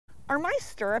Are my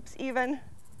stirrups even?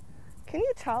 Can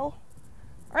you tell?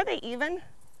 Are they even?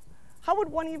 How would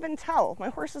one even tell? My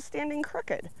horse is standing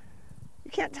crooked.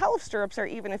 You can't tell if stirrups are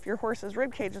even if your horse's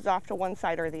rib cage is off to one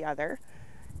side or the other.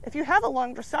 If you have a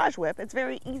long dressage whip, it's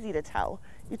very easy to tell.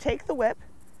 You take the whip,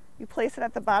 you place it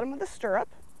at the bottom of the stirrup,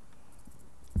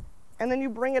 and then you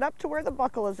bring it up to where the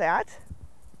buckle is at,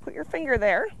 put your finger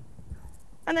there,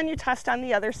 and then you test on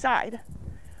the other side.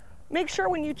 Make sure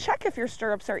when you check if your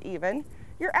stirrups are even,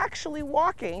 you're actually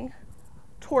walking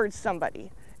towards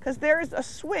somebody, because there's a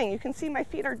swing. You can see my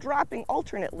feet are dropping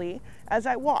alternately as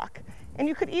I walk. And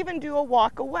you could even do a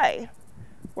walk away,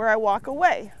 where I walk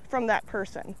away from that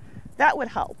person. That would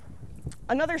help.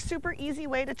 Another super easy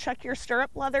way to check your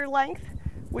stirrup leather length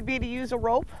would be to use a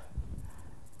rope.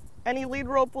 Any lead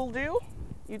rope will do.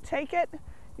 You take it,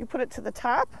 you put it to the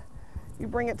top, you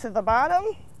bring it to the bottom,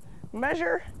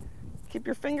 measure, keep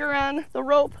your finger on the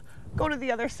rope, go to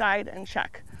the other side and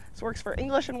check. This works for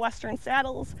English and Western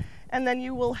saddles, and then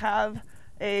you will have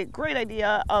a great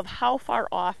idea of how far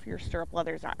off your stirrup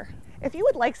leathers are. If you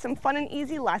would like some fun and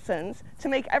easy lessons to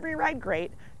make every ride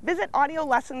great, visit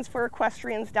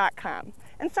audiolessonsforequestrians.com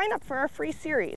and sign up for our free series.